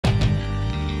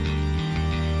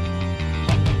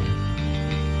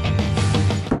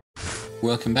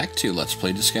Welcome back to Let's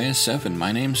Play Disgaea 7.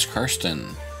 My name's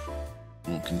Karsten.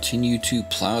 We'll continue to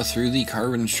plow through the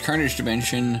Carnage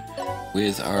dimension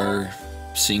with our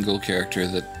single character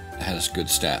that has good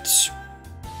stats.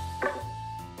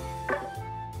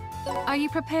 Are you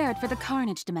prepared for the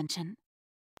Carnage dimension?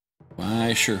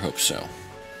 I sure hope so.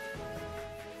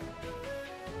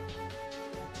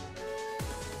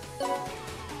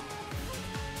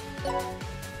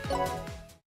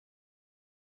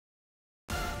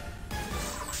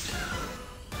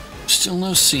 Still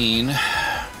no scene.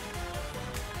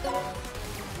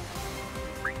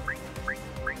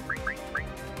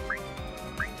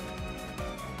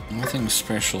 Nothing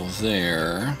special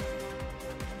there.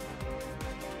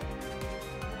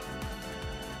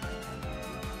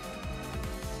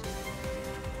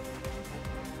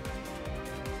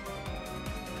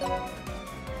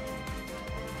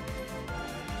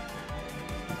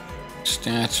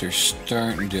 Stats are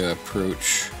starting to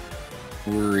approach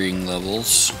worrying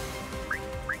levels.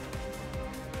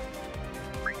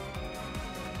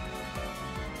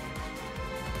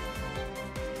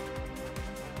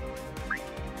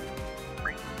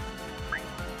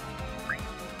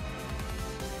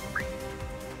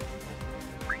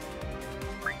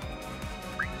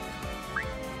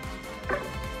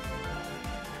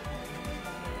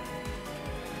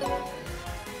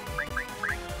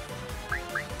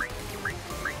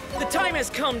 The time has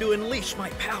come to unleash my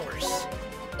powers.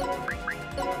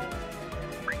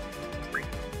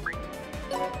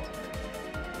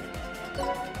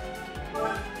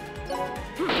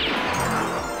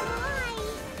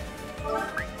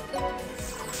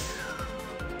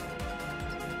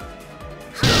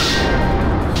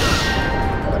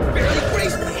 Barely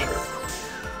grazed me.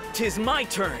 'Tis my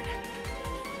turn.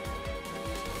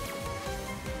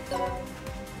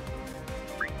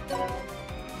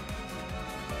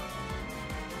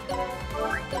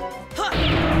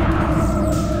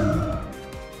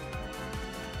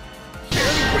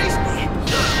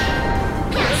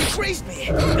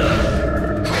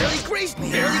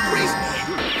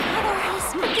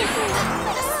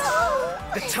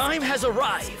 The time has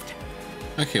arrived.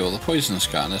 Okay, well the poison's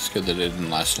gone. That's good that it didn't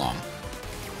last long.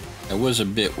 I was a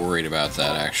bit worried about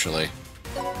that, actually.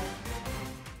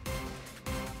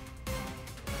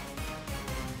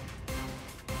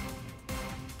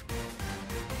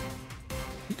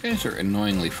 You guys are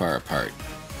annoyingly far apart.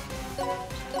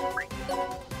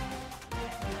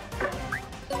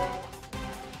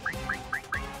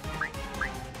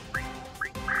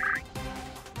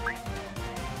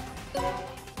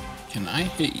 Can I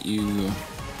hit you?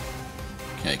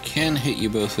 Okay, I can hit you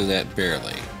both with that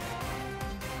barely.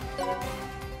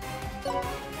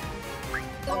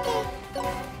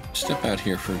 Step out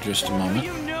here for just a moment. Do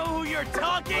you know who you're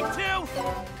talking to?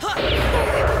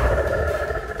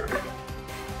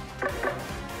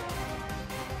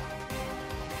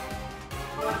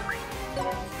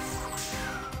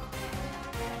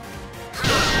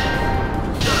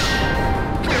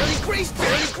 Barely grazed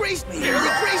me.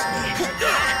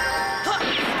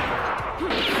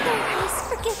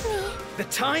 Forgive me. The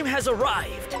time has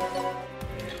arrived.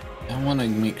 I want to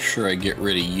make sure I get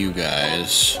rid of you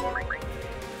guys,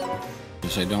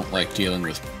 because I don't like dealing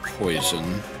with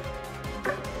poison.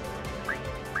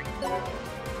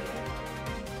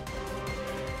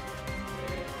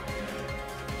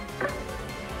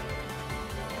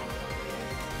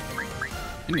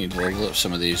 I need to level up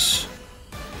some of these.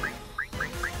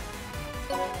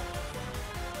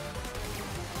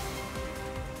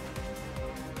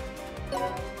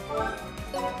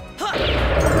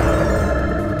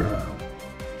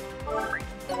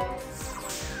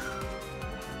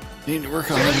 Need to work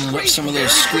on leveling up some of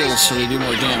those skills so they do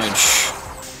more damage.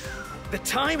 The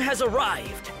time has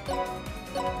arrived.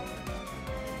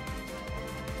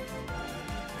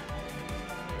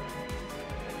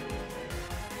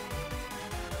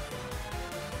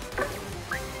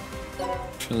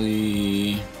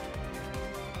 Actually,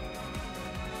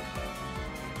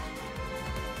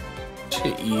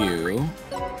 hit you.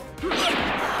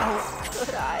 How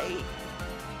could I?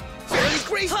 Barely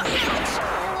grazed me. I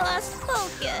lost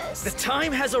focus. The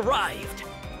time has arrived.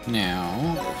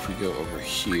 Now, if we go over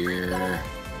here,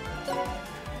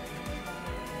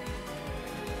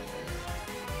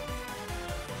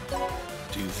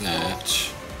 do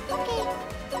that.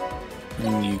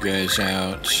 Bring you guys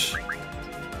out.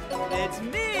 It's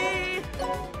me.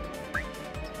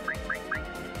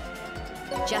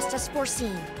 Just as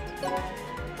foreseen. I'm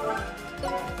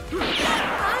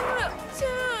not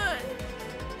done.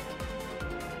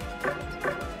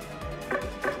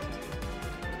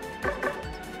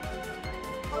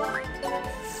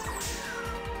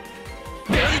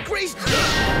 Barely grazed me.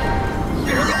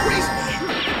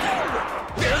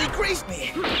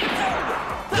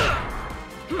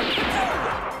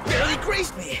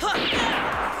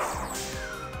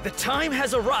 The time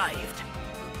has arrived.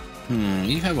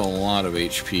 You have a lot of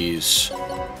HPs.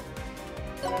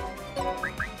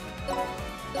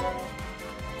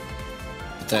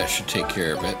 But that should take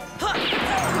care of it.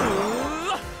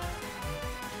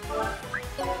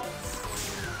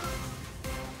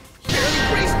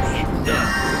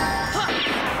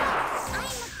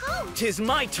 Tis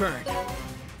my turn.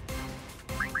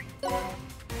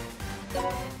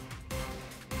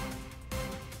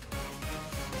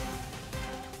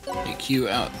 Take you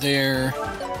out there.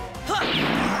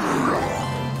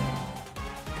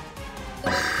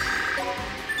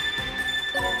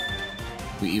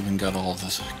 We even got all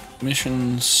the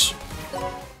missions.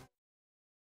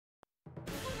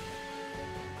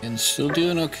 And still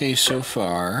doing okay so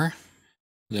far.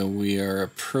 Though we are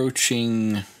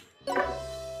approaching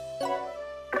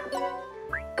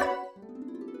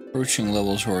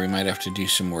levels where we might have to do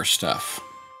some more stuff.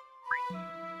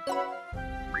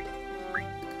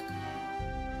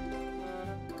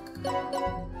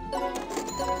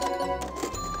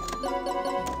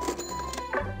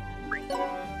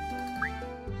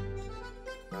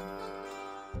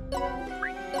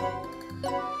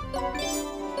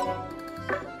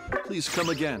 Please come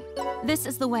again. This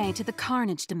is the way to the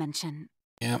Carnage dimension.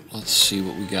 Yep, let's see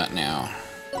what we got now.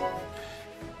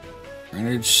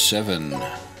 Carnage 7.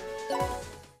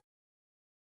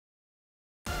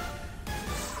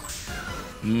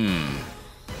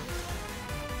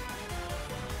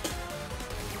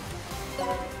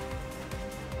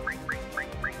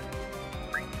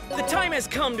 The time has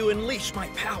come to unleash my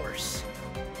powers.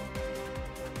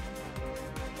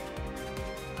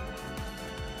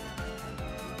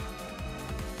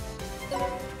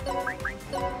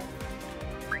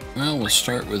 Well, we'll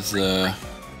start with the...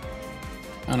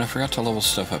 Oh, and I forgot to level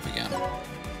stuff up again.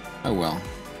 Oh well.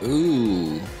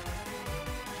 Ooh.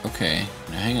 Okay,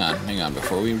 now hang on,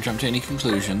 before we jump to any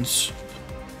conclusions.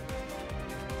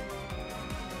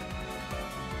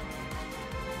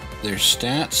 Their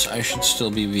stats I should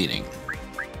still be beating.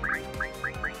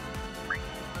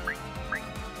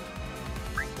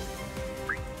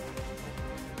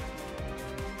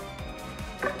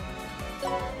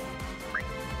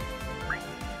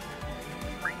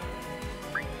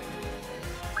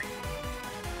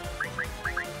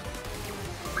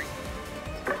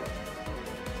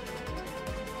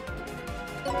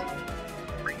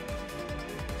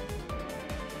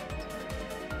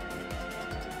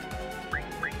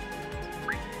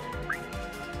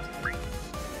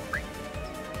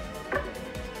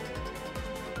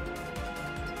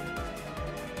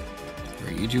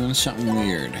 Are you doing something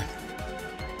weird?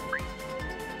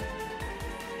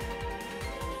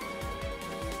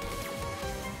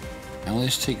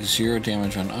 Allies take 0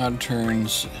 damage on odd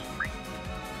turns.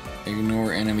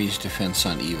 Ignore enemies' defense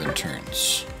on even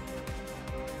turns.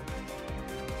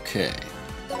 Okay.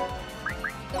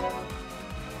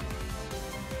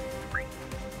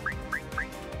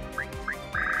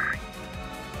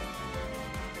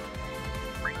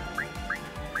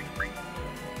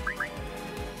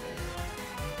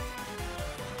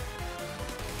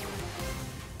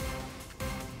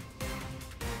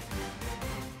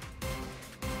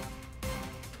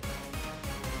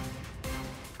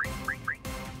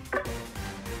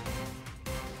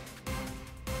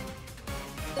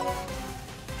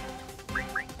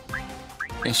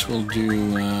 Guess we'll do,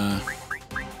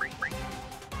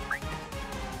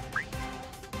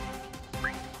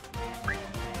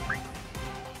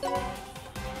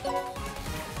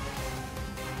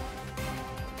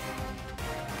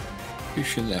 who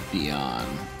should that be on?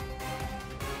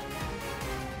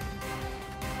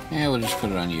 Yeah, we'll just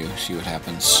put it on you, see what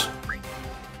happens.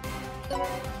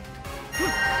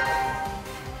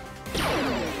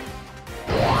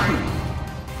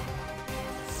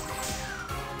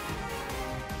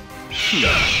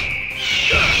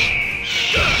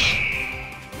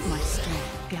 My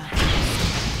strength guides.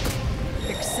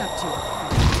 Accept your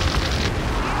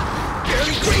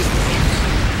Barely grazed me!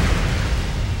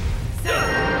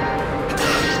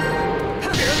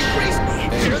 Barely grazed me!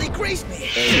 Barely grazed me!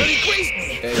 Barely grazed me!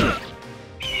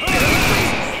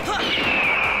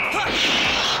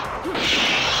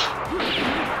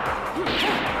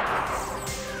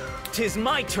 Tis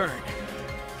my turn.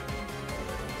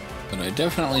 But I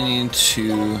definitely need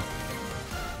to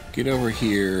get over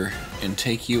here and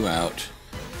take you out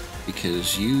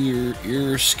because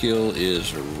your skill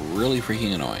is really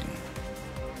freaking annoying.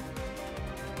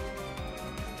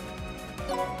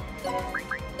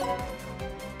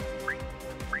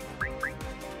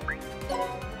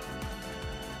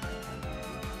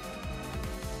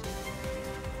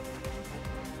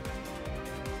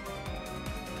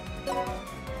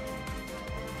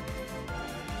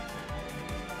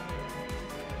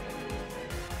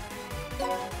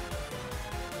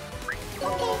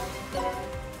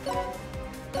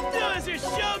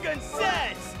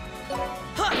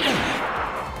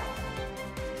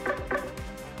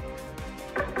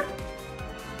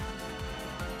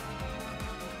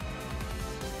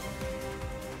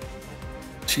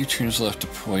 2 turns left to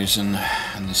poison,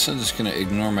 and they said it's going to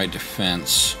ignore my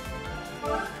defense.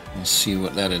 We'll see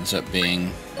what that ends up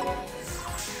being.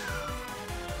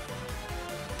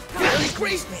 Barely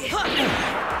grazed me!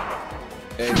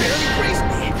 Barely grazed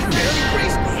me! Barely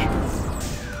grazed me!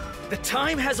 The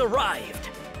time has arrived!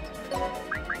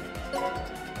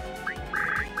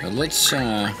 Let's,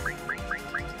 get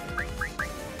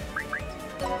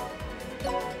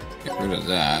rid of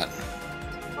that.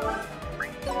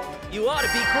 You ought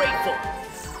to be grateful!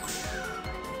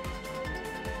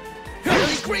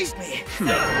 Barely grazed me!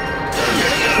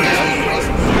 Barely grazed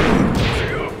me!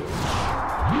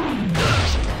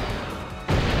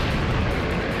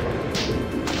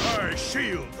 I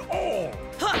shield all!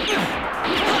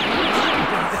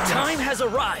 The time has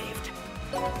arrived!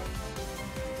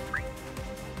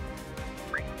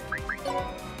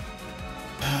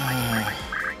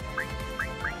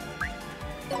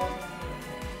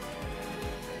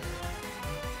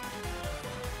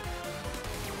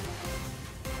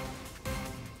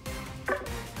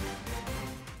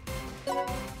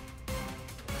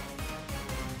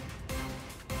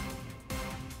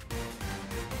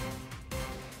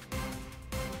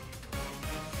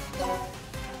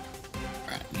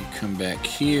 Alright, you come back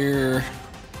here.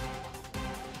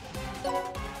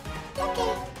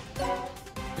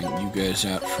 Bring you guys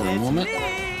out for a moment.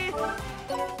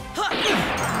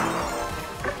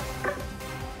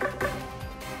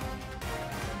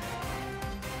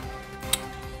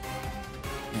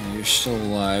 Yeah, you're still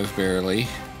alive, barely.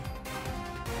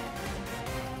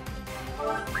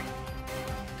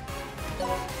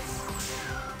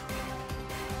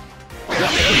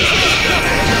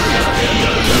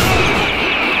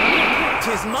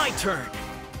 Tis my turn!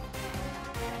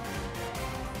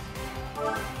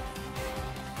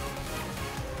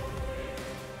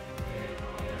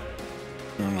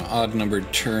 On an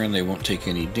odd-numbered turn, they won't take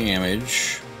any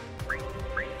damage.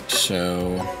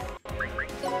 So...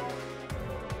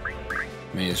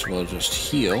 may as well just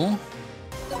heal.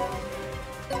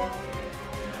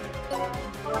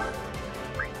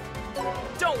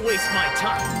 Don't waste my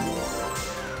time!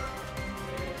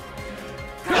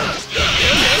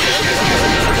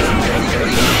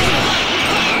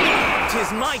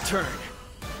 Tis my turn!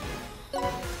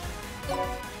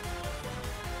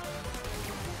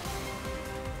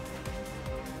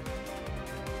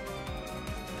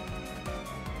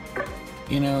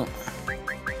 You know,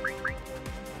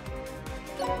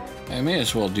 I may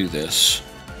as well do this.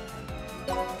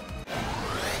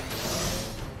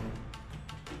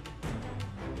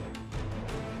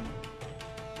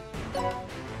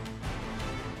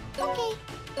 Okay.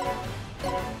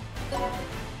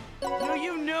 Do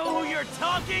you know who you're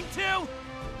talking to?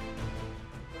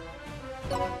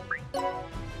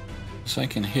 So I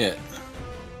can hit.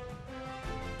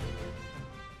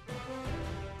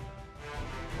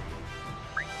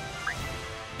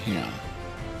 Yeah.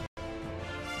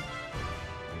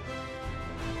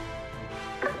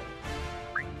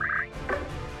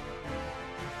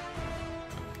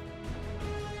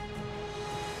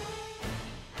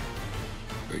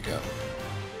 There we go.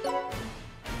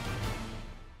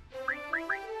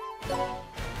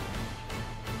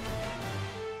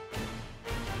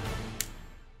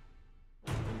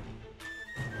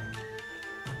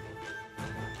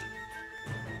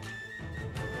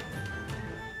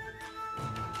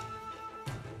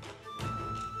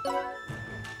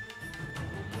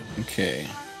 Okay.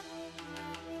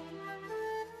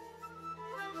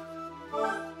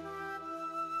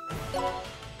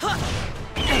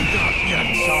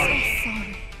 Sorry.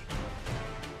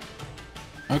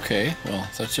 Okay, well,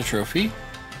 that's a trophy.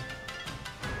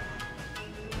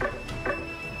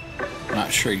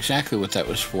 Not sure exactly what that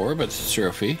was for, but it's a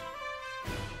trophy.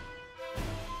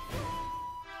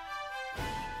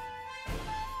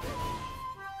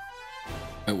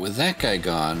 But with that guy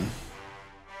gone,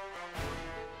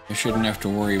 I shouldn't have to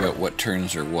worry about what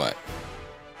turns are what.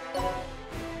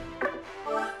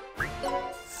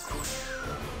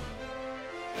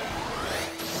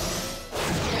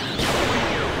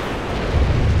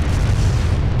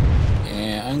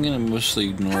 Yeah, I'm gonna mostly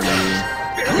ignore you.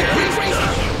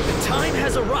 The time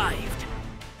has arrived!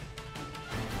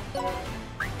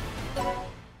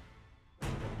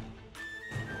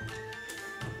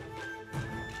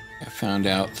 I found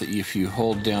out that if you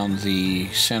hold down the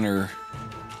center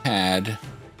pad,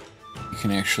 you can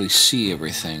actually see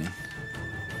everything.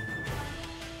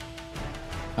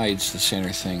 Hides the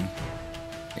center thing.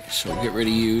 Okay, so we'll get rid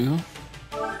of you.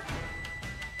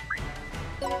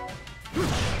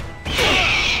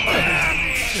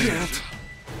 Shit.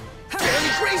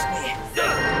 Barely grazed me!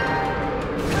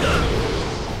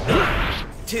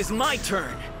 'Tis my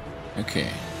turn!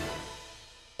 Okay.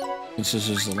 Since this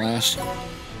is the last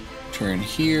turn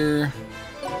here,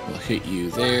 we'll hit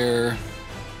you there.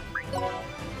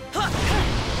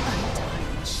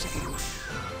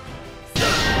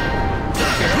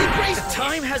 The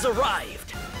time has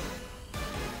arrived.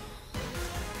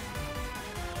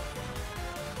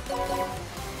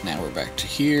 Now we're back to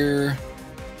here.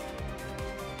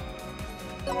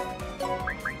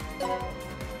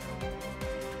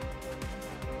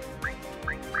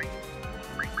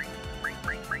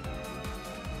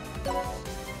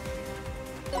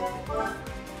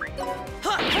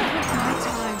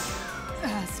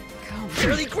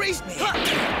 Barely grazed me.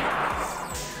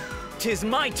 'Tis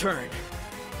my turn.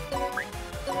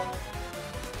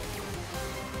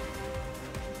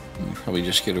 You'll probably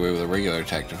just get away with a regular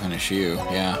attack to finish you.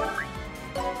 Yeah.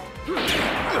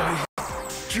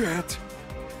 Jet.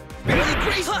 Barely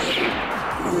grazed me.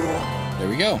 There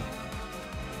we go.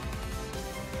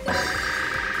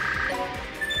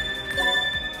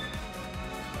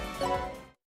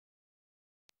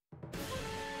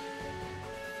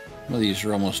 Well, these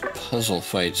are almost puzzle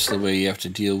fights, the way you have to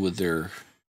deal with their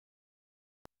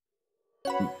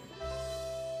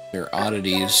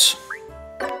oddities.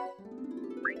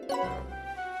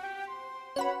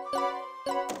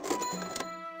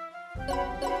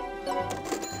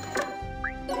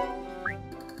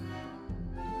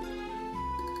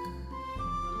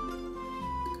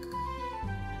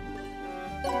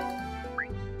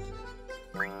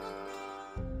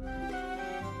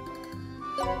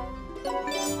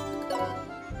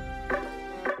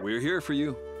 We're here for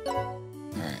you.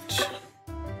 Alright.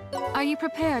 Are you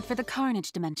prepared for the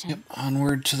Carnage dimension? Yep,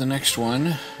 onward to the next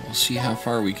one. We'll see how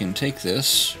far we can take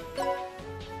this.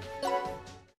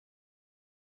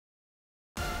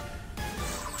 If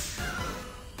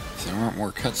there aren't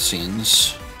more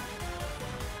cutscenes,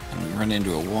 and we run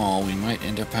into a wall, we might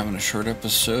end up having a short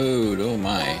episode. Oh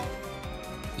my.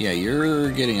 Yeah,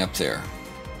 you're getting up there.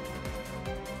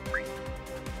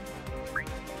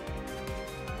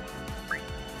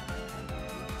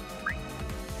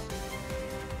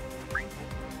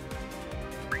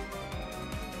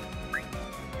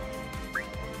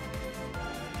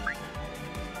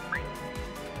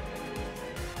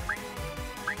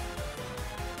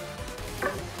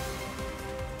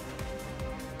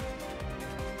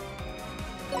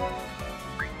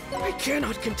 I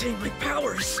cannot contain my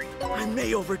powers. I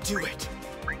may overdo it.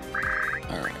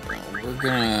 Alright, well, we're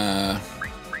gonna...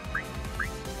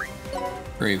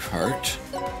 Braveheart.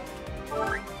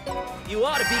 You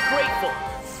ought to be grateful.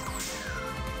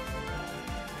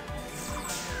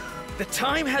 The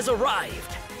time has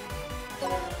arrived.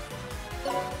 I'm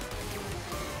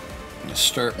gonna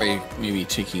start by maybe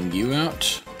taking you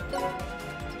out.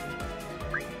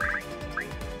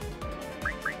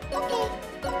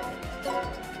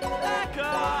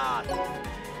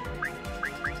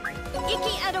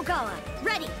 Iki Edogawa,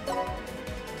 ready.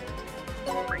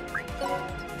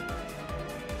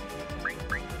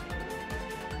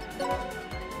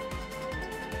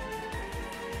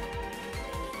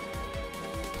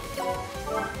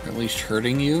 Or at least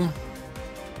hurting you.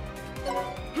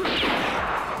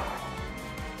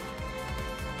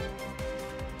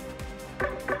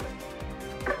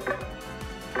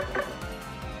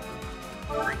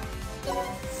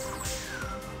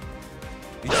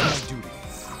 It's my duty.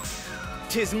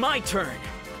 'Tis my turn.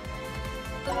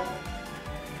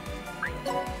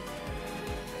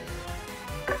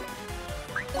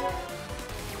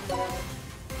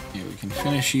 Yeah, we can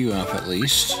finish you off at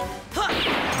least.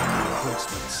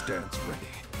 Replacement stands ready.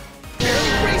 Barely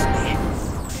grazed me.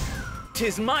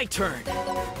 'Tis my turn.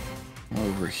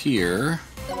 Over here.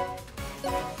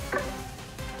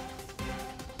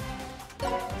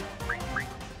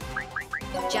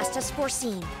 Just as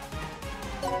foreseen.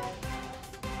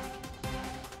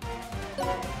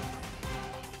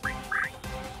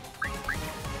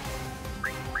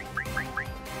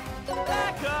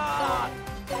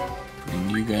 Bring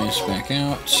you guys back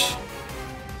out.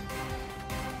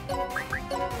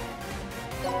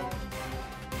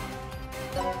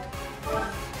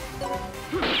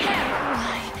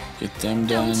 Get them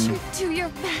done. Don't you do your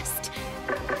best?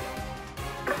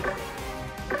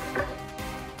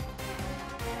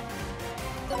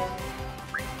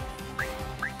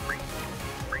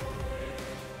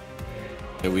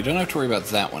 Yeah, we don't have to worry about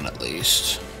that one at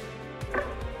least.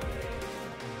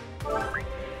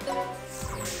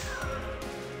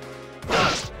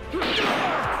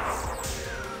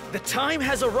 The time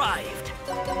has arrived.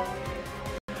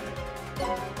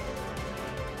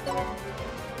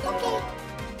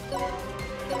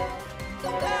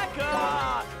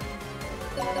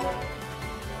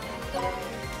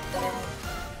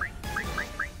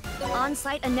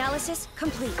 On-site analysis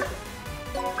complete.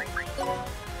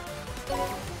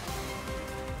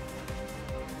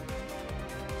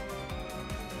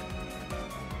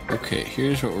 Okay,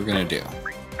 here's what we're gonna do.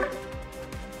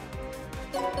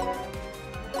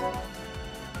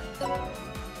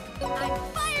 I'm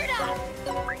fired up!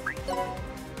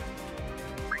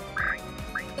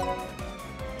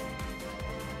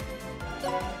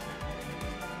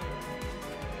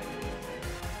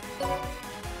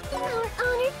 Our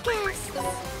honored guests.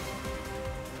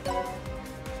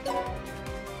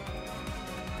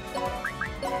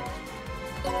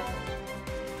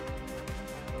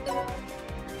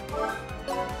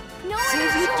 No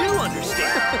Seems you do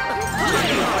understand.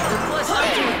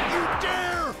 You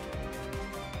dare!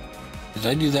 Did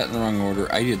I do that in the wrong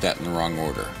order? I did that in the wrong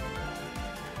order.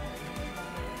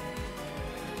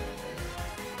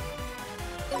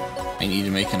 I need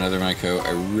to make another Myco.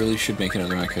 I really should make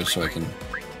another Myco so I can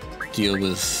deal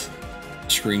with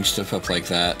screwing stuff up like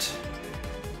that.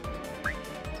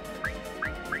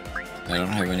 I don't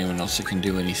have anyone else that can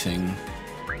do anything.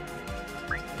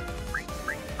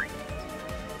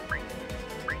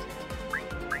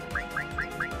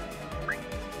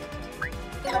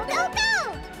 Go, go,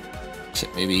 go!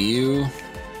 Except maybe you.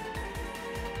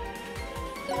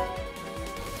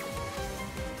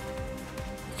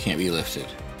 Can't be lifted.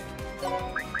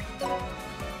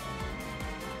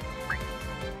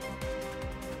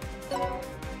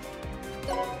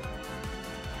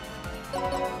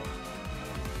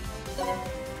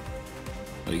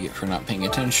 What do you get for not paying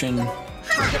attention? I'm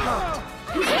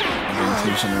doing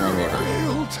things in the wrong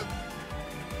order.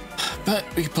 But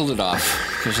we pulled it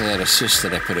off because of that assist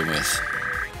that I put him with.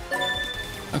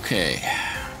 Okay.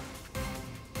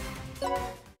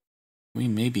 We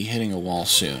may be hitting a wall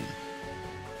soon.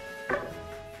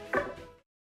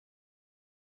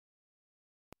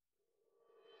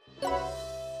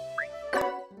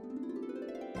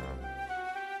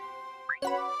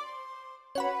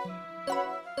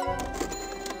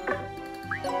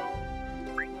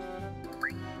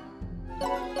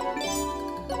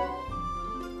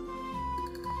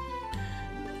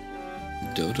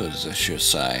 Dota's a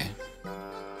Shosai.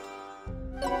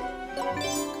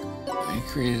 I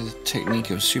created a technique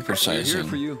of We're here supersizing.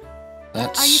 for you.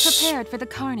 That's Are you prepared for the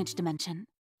Carnage dimension?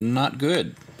 not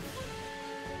good.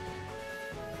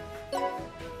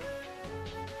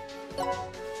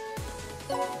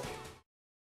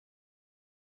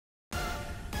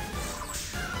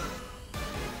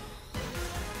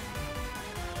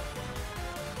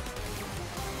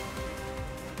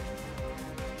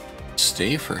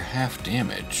 Stay for half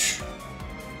damage.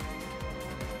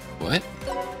 What?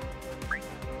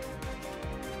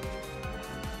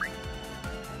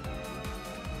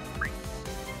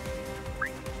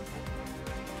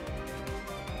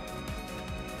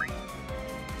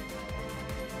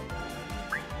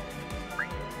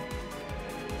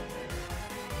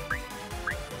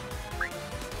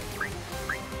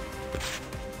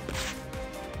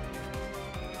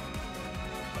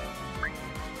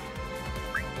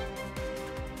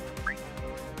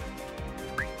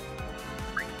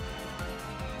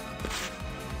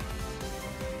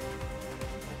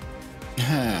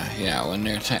 Yeah,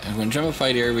 when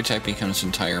Jumbified area type becomes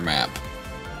entire map.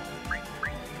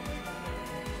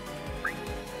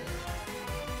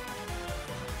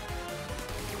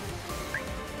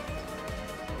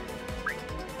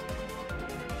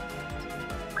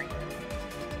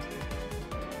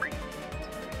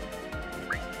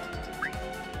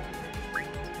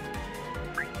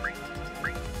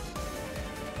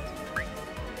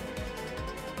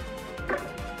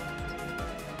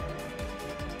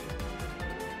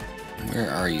 Where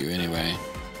are you, anyway?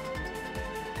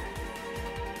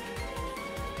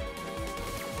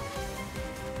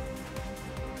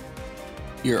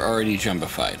 You're already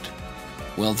jumbified.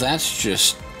 Well, that's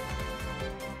just...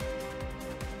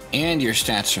 And your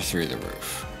stats are through the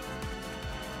roof.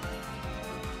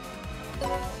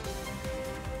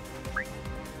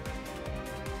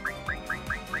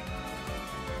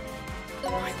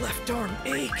 My left arm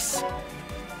aches.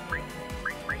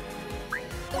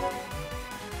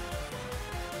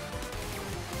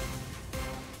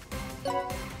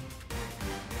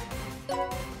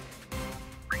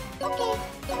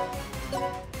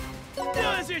 Do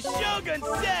as your Shogun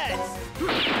says!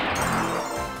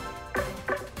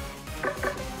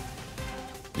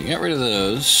 We got rid of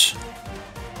those.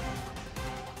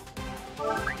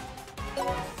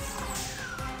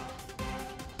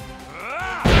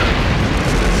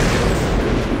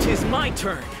 Tis my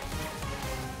turn.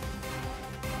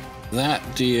 That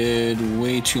did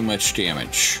way too much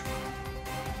damage.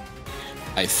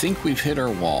 I think we've hit our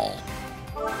wall.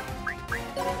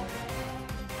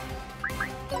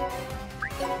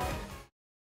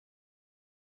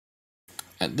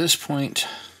 at this point,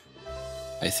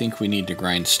 I think we need to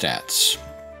grind stats.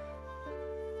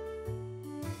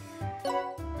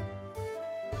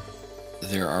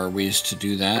 There are ways to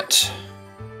do that.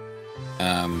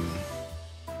 From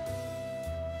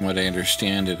what I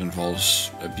understand, it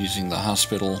involves abusing the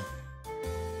hospital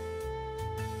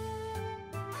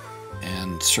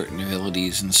and certain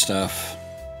abilities and stuff.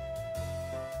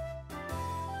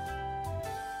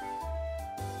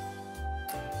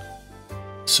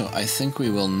 So I think we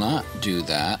will not do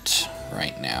that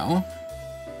right now.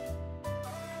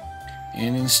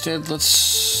 And instead,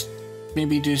 let's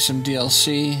maybe do some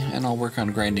DLC, and I'll work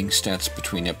on grinding stats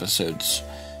between episodes,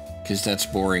 because that's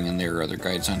boring and there are other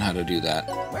guides on how to do that.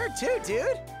 Where to,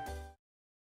 dude?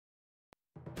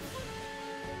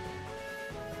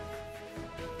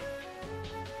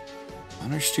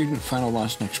 Honor student, final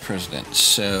boss, next president.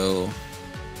 So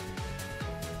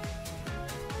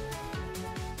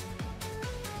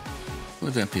what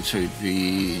would that be? So it'd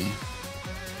be,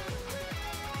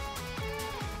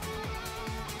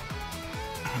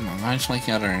 my mind's blanking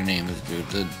out on her name.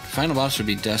 The final boss would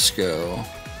be Desco.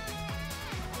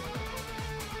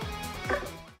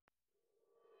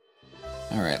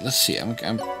 All right, let's see.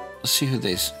 Let's see who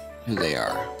they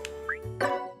are.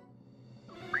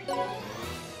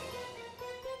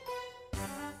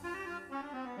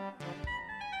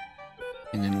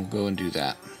 And then we'll go and do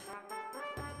that.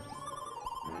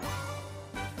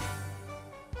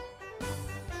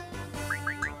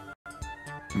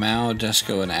 Mao,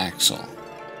 Desco, and Axel.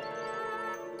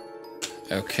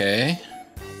 Okay.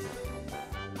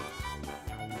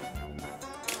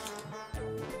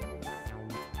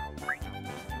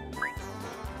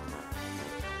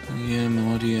 Leah,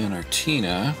 Melodia, and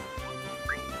Artina.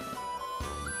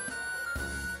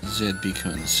 Zed,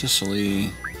 Biko, and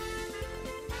Sicily.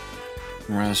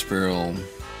 Raspberry,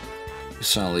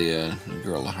 Isalia, and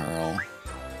Girlaharl.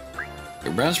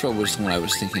 Raspberry was the one I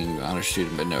was thinking honor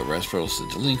student, but no, Raspberry was the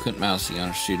delinquent, Mouse the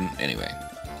honor student. Anyway.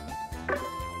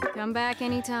 Come back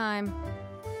anytime.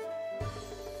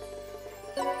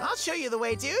 I'll show you the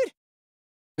way, dude.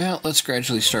 Well, let's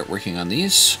gradually start working on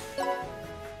these.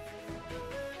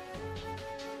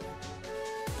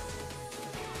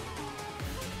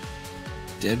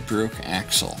 Dead broke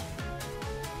Axel.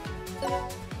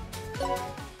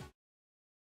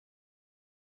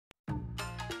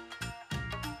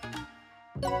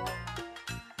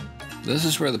 This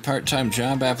is where the part-time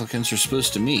job applicants are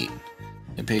supposed to meet.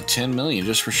 They pay $10 million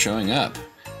just for showing up.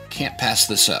 Can't pass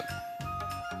this up.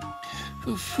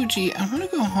 Fuji, I want to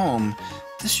go home.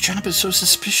 This job is so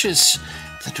suspicious.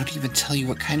 They don't even tell you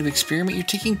what kind of experiment you're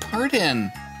taking part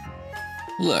in.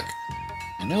 Look,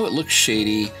 I know it looks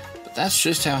shady, but that's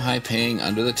just how high-paying,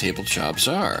 under-the-table jobs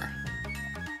are.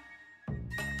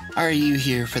 Are you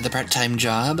here for the part-time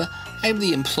job? I'm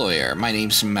the employer. My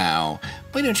name's Mao.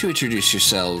 Why don't you introduce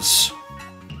yourselves?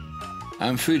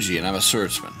 I'm Fuji, and I'm a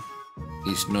swordsman.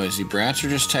 These noisy brats are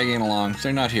just tagging along.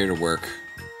 They're not here to work.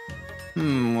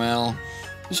 Well,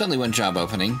 there's only one job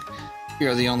opening.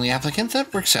 You're the only applicant.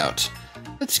 That works out.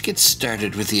 Let's get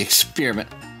started with the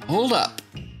experiment. Hold up.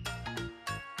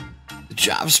 The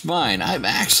job's mine. I'm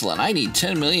Axel, and I need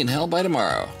 10 million hell by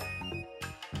tomorrow.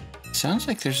 Sounds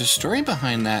like there's a story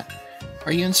behind that.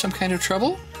 Are you in some kind of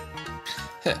trouble?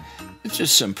 It's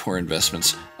just some poor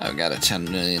investments. I've got a 10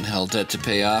 million hell debt to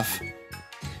pay off.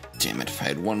 Damn it, if I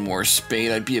had one more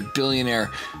spade, I'd be a billionaire.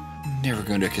 Never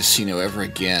going to a casino ever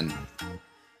again.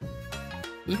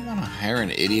 Who'd want to hire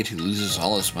an idiot who loses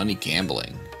all his money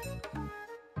gambling?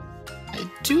 I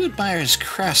do admire his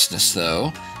crassness,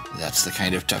 though. That's the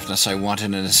kind of toughness I want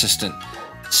in an assistant.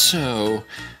 So,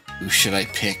 who should I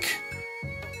pick?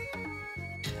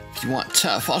 If you want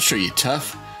tough, I'll show you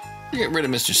tough. I'll get rid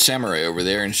of Mr. Samurai over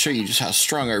there and show you just how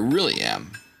strong I really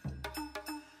am.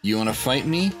 You want to fight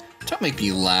me? Don't make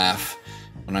me laugh.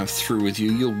 When I'm through with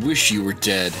you, you'll wish you were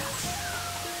dead.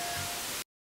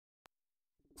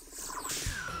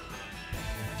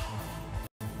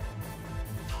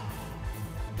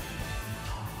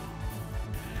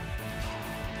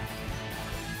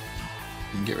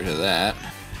 Get rid of that.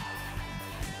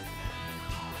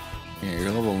 Yeah,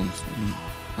 your level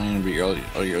 9, but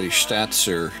all your stats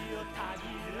are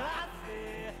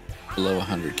below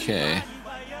 100k.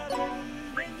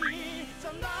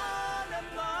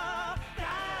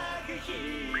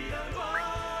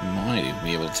 Might even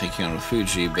be able to take you on with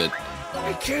Fuji, but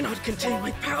I cannot contain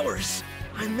my powers.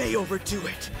 I may overdo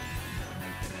it.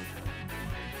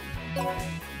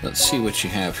 let's see what you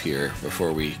have here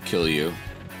before we kill you.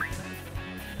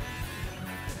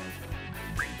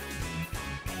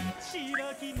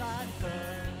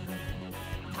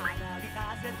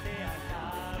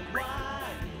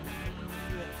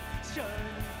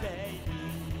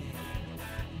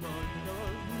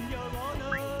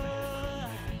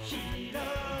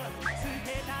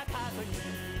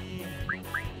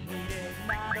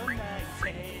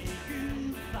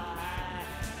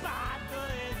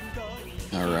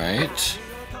 Alright.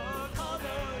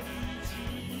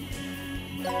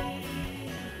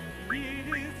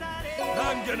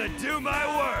 I'm gonna do my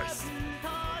worst.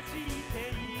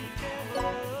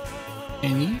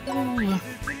 And you...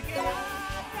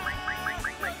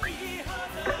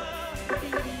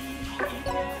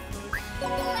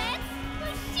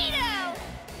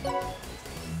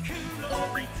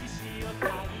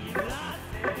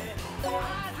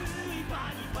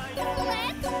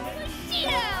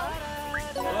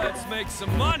 Let's make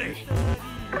some money.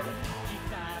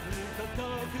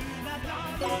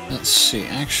 Let's see,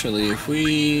 actually, if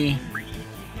we...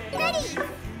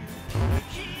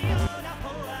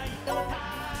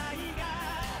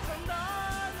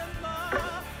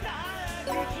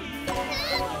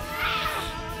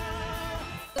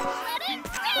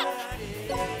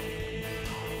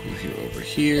 Move you over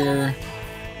here.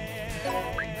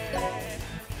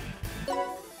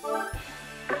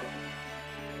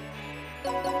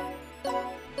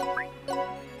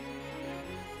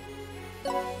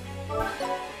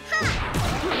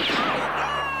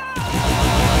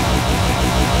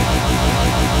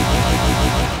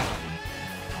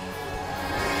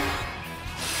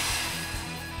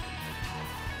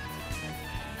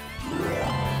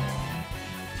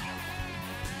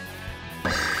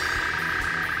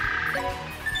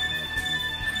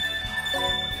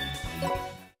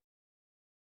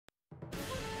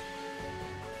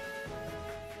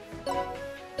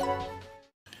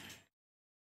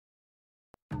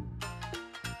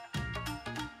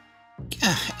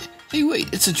 Hey,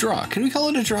 wait, it's a draw. Can we call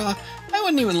it a draw? I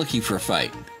wasn't even looking for a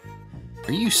fight.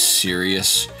 Are you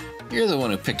serious? You're the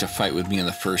one who picked a fight with me in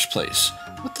the first place.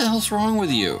 What the hell's wrong with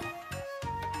you?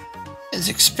 As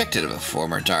expected of a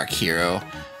former Dark Hero,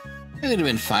 I would have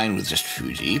been fine with just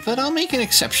Fuji, but I'll make an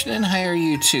exception and hire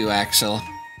you too, Axel.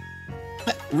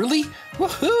 What, really?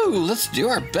 Woohoo! Let's do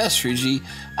our best, Fuji.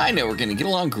 I know we're gonna get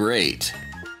along great.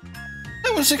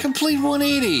 That was a complete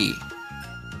 180!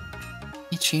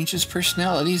 He changes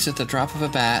personalities at the drop of a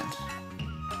bat.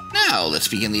 Now, let's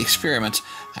begin the experiment.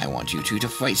 I want you two to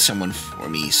fight someone for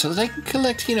me so that I can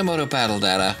collect Hinomoto battle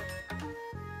data.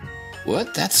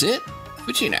 What? That's it?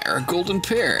 Fuji and I are a golden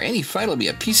pair. Any fight will be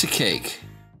a piece of cake.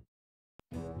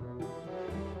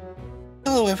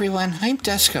 Hello, everyone. I'm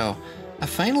Desco, a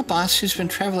final boss who's been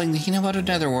traveling the Hinomoto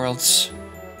netherworlds.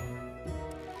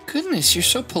 Goodness, you're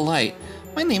so polite.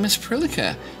 My name is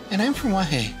Perlica, and I'm from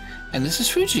Wahe. And this is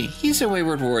Fuji. He's a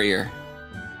wayward warrior.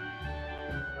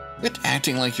 Quit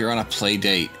acting like you're on a play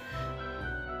date.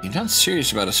 You're not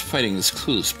serious about us fighting this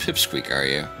clueless pipsqueak, are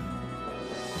you?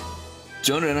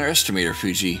 Don't underestimate her,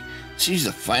 Fuji. She's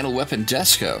the final weapon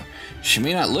Desco. She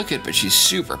may not look it, but she's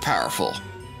super powerful.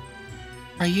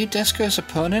 Are you Desco's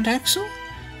opponent, Axel?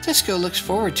 Desco looks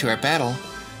forward to our battle.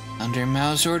 Under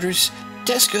Mao's orders,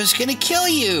 Desco's gonna kill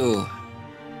you!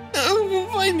 Oh,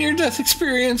 my near-death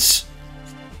experience.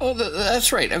 Oh,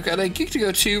 that's right. I've got a gig to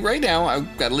go to right now.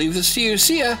 I've got to leave this to you.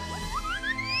 See ya!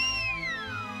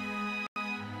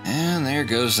 And there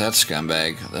goes that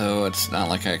scumbag, though it's not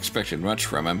like I expected much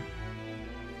from him.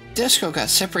 Desco got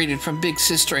separated from Big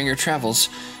Sis during her travels,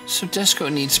 so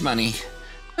Desco needs money.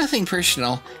 Nothing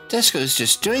personal. Desco's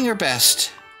just doing her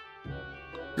best.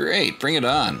 Great, bring it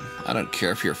on. I don't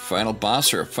care if you're a final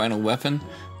boss or a final weapon.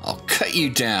 I'll cut you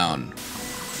down.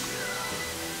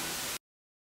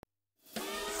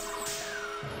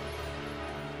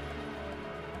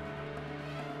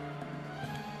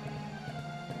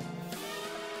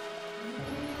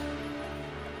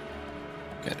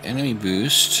 Got enemy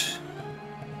boost.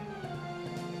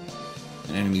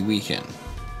 And enemy weaken.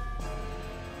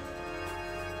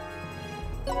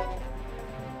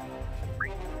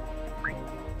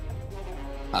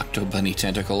 Octo Bunny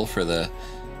Tentacle for the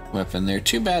weapon there.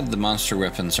 Too bad the monster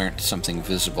weapons aren't something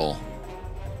visible.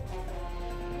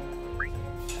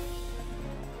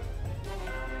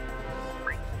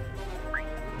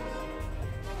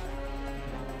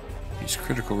 Use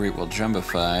critical rate while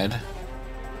jumbified.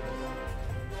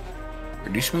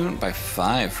 Reduce movement by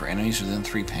 5 for enemies within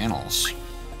 3 panels.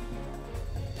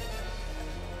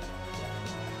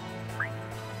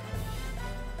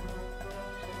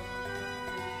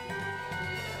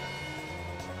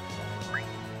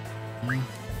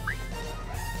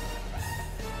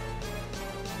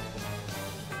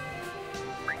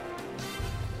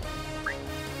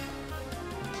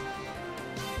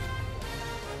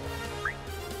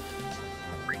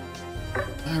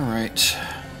 Alright.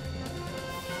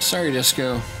 Sorry,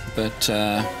 Desco, but,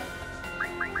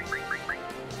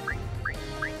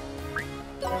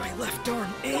 My left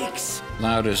arm aches.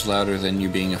 loud is louder than you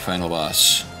being a final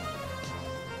boss.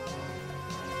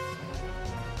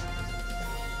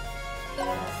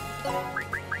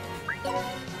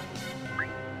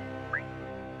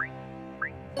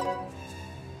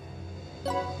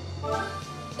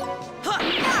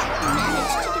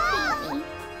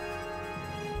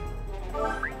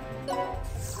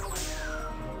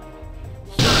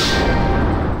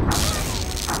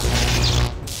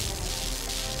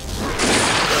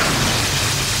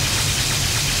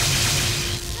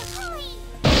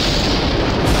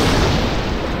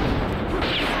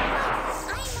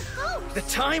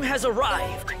 time has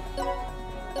arrived.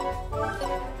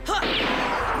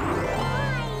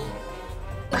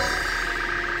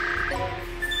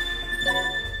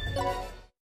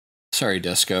 Sorry,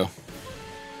 Desco.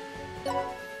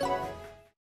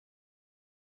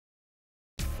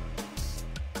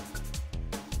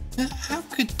 How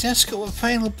could Desco, a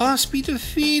final boss, be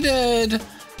defeated?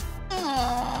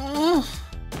 Aww.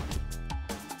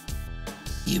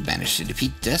 You managed to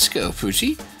defeat Desco,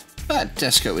 Fuji, but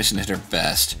Desco isn't at her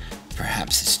best.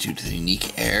 Perhaps it's due to the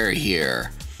unique air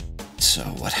here. So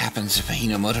what happens if a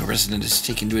Hinomoto resident is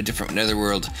taken to a different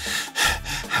netherworld?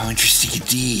 How interesting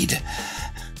indeed.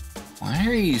 Why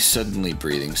are you suddenly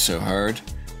breathing so hard?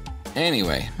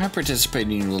 Anyway, I'm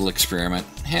participating in a little experiment.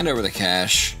 Hand over the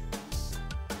cash.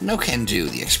 No can do,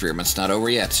 the experiment's not over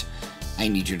yet. I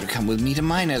need you to come with me to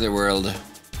my netherworld.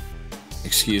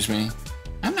 Excuse me?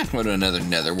 I'm not going to another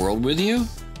netherworld with you.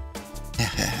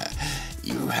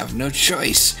 You have no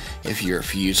choice. If you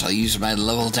refuse, I'll use my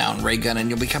level down ray gun and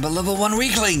you'll become a level 1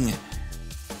 weakling.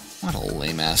 What a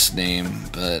lame-ass name,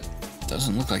 but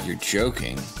doesn't look like you're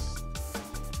joking.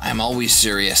 I'm always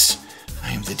serious.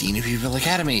 I am the Dean of Evil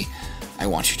Academy. I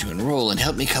want you to enroll and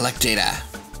help me collect data.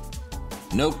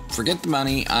 Nope, forget the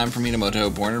money. I'm from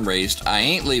Hinomoto, born and raised. I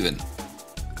ain't leaving.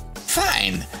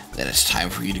 Fine, then it's time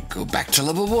for you to go back to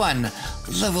level 1.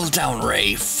 Level down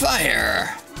ray,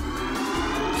 fire!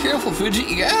 Careful, Fuji.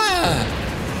 Yeah!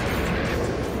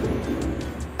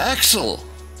 Axel!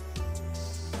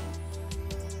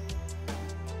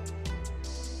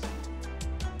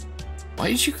 Why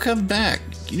did you come back?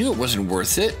 You knew it wasn't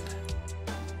worth it.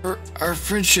 For our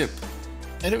friendship.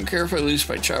 I don't care if I lose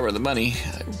my job or the money.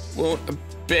 I won't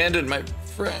abandon my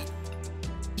friend.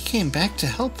 He came back to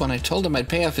help when I told him I'd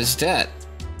pay off his debt.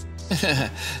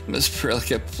 Miss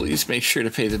Perilka, please make sure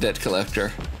to pay the debt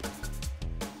collector.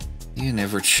 You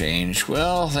never change.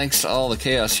 Well, thanks to all the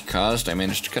chaos you caused, I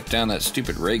managed to cut down that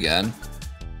stupid ray gun.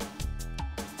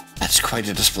 That's quite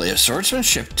a display of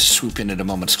swordsmanship to swoop in at a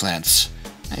moment's glance.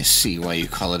 I see why you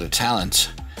call it a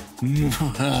talent.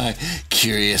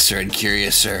 Curiouser and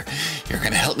curiouser. You're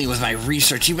gonna help me with my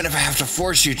research even if I have to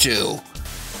force you to.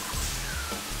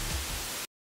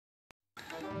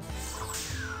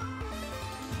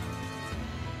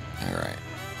 Alright.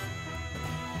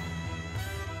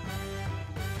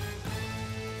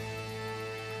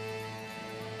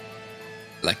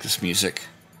 Like this music.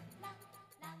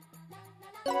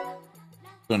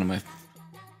 One of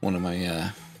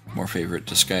my more favorite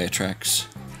Disgaea tracks.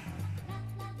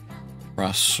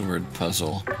 Crossword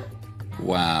puzzle.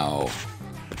 Wow.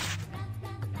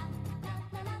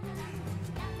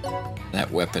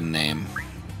 That weapon name.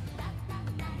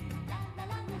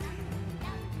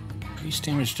 Increased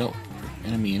damage dealt per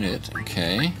enemy unit.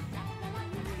 Okay.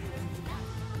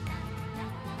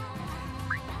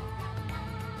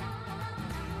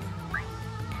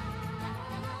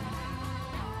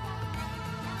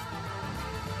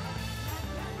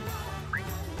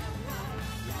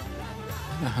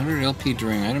 A 100 LP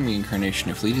during item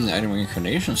reincarnation if leading the item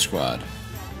reincarnation squad.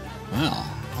 Well,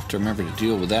 I'll have to remember to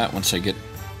deal with that once I get...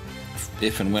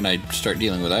 if and when I start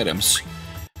dealing with items.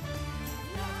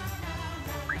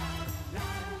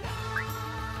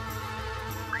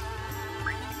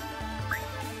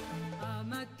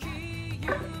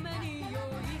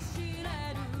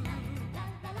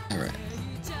 Alright.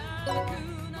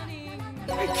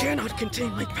 I cannot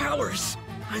contain my powers.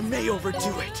 I may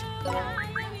overdo it.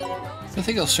 I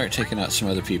think I'll start taking out some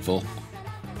other people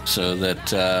so that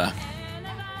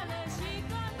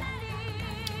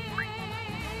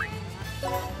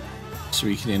so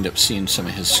we can end up seeing some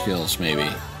of his skills, maybe.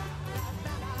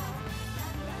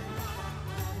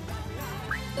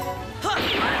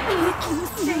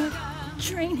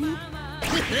 Training.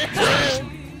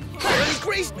 Already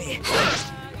grazed me.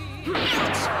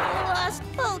 Lost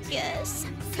focus.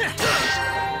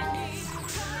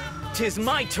 'Tis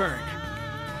my turn.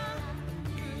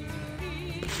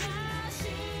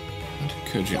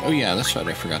 Oh yeah, that's what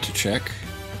I forgot to check.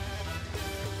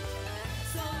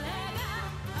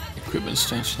 Equipment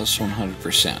stats plus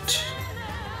 100%.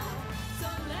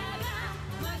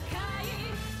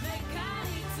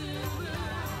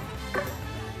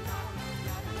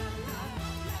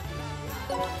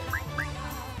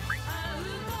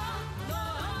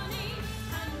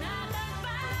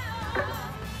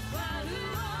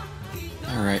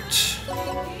 All right.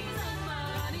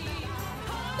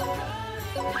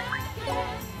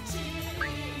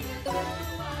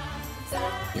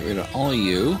 Get rid of all of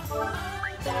you.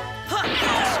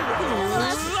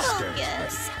 Lost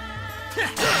focus.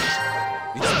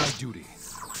 It's my duty.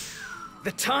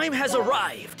 The time has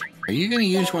arrived. Are you going to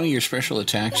use one of your special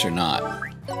attacks or not?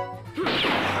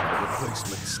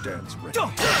 replacement stands ready.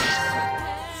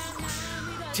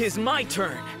 Tis my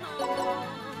turn.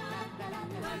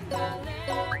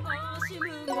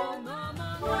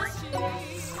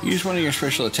 Use one of your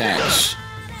special attacks.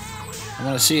 I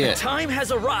want to see it. Time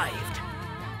has arrived.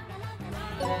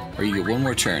 Or you get one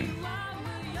more turn.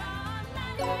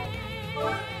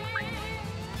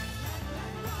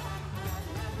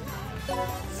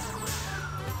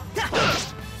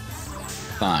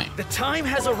 Fine. The time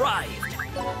has arrived.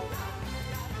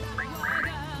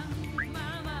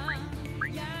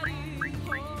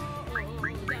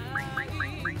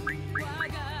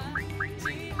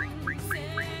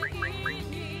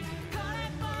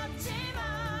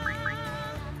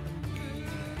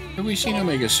 Have we seen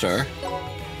Omega Star?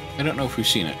 I don't know if we've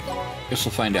seen it. Guess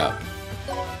we'll find out.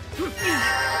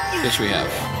 Yes, we have.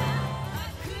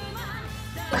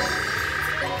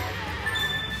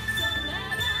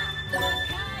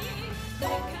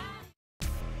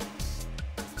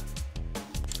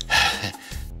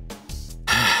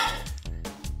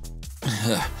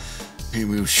 Your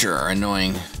moves sure are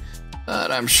annoying,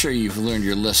 but I'm sure you've learned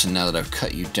your lesson now that I've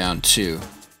cut you down too.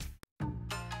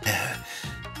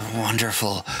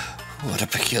 Wonderful. What a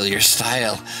peculiar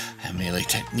style. A melee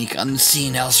technique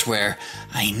unseen elsewhere.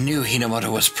 I knew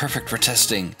Hinomoto was perfect for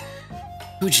testing.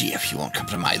 Fuji, if you won't come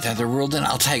to my netherworld, then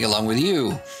I'll tag along with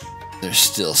you. There's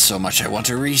still so much I want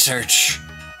to research.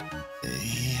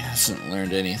 He hasn't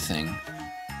learned anything.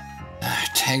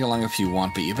 Tag along if you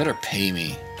want, but you better pay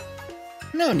me.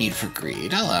 No need for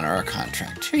greed. I'll honor our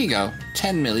contract. Here you go.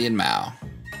 10 million Mao.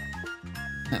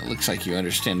 It looks like you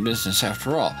understand business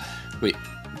after all. Wait,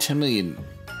 10 million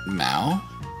Mao?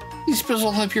 These bills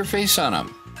will have your face on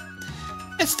them.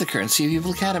 It's the currency of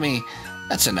Evil Academy.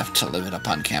 That's enough to live it up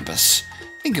on campus.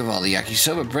 Think of all the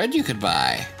yakisoba bread you could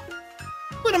buy.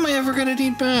 When am I ever gonna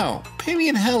need Mao? Pay me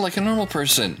in hell like a normal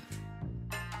person.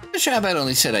 The Shabbat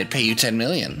only said I'd pay you 10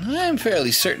 million. I'm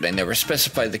fairly certain I never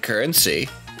specified the currency.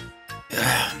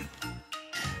 I'm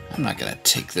not gonna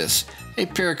take this. Hey,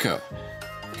 Piriko,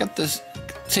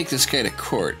 take this guy to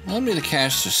court. Lend me the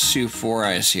cash to sue Four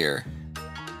Eyes here.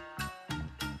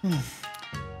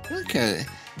 Look at it.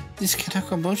 This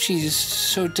Kanako mochi is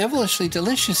so devilishly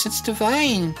delicious. It's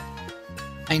divine.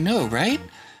 I know, right?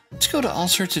 Let's go to all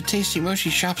sorts of tasty mochi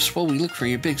shops while we look for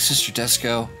your big sister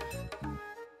Desco.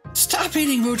 Stop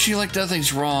eating mochi like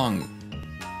nothing's wrong.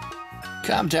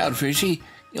 Calm down, Fuji.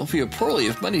 You'll feel poorly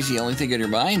if money's the only thing on your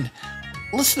mind.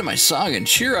 Listen to my song and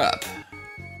cheer up.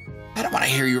 I don't want to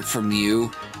hear from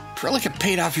you. Perlica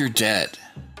paid off your debt.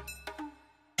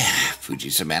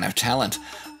 Fuji's a man of talent.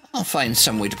 I'll find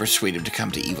some way to persuade him to come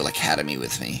to Evil Academy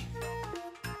with me.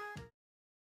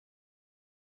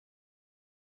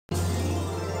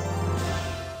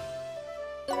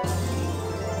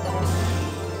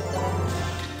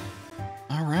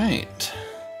 Alright.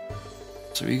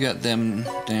 So we got them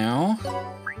now.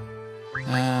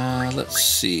 Let's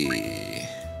see.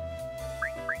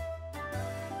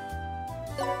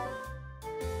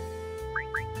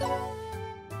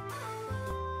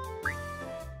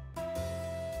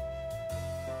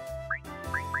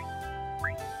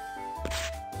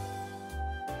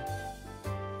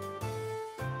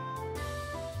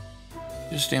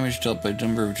 This damage dealt by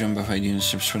number of jumbified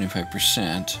units times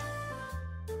 25%.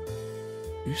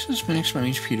 Uses maximum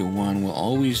HP to 1, will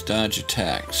always dodge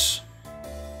attacks.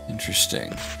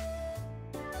 Interesting.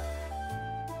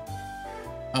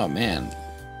 Oh man.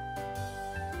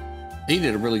 They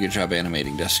did a really good job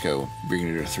animating Desco,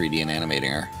 bringing her to 3D and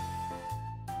animating her.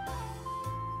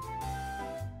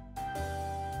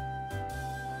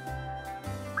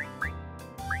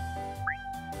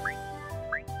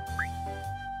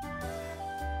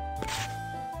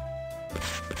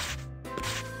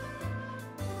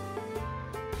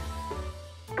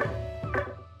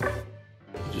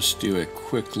 Just do a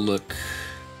quick look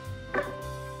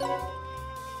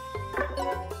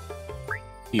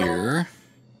here.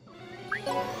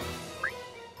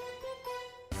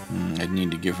 I'd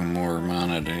need to give him more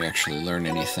mana to actually learn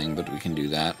anything, but we can do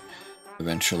that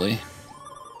eventually.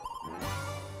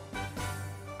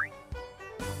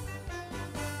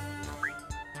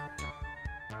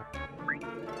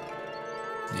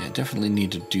 Yeah, definitely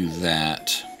need to do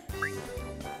that.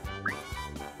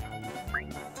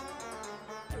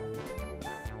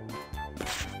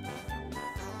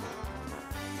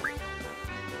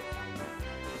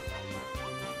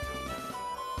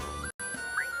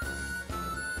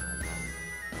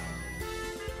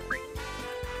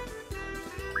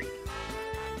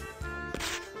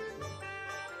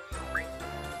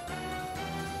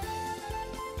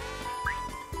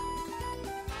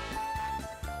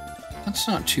 That's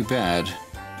not too bad.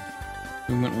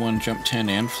 Movement 1, jump 10,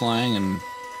 and flying, and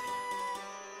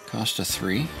cost a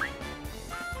 3. Time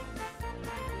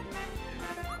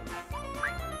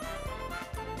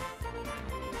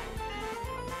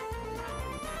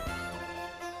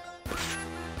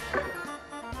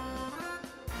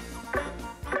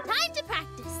to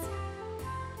practice.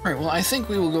 Alright, well, I think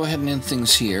we will go ahead and end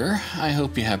things here. I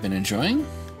hope you have been enjoying.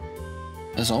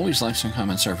 As always, likes and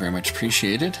comments are very much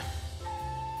appreciated.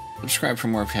 Subscribe for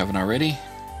more if you haven't already.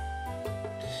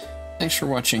 Thanks for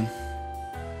watching,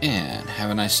 and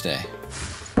have a nice day.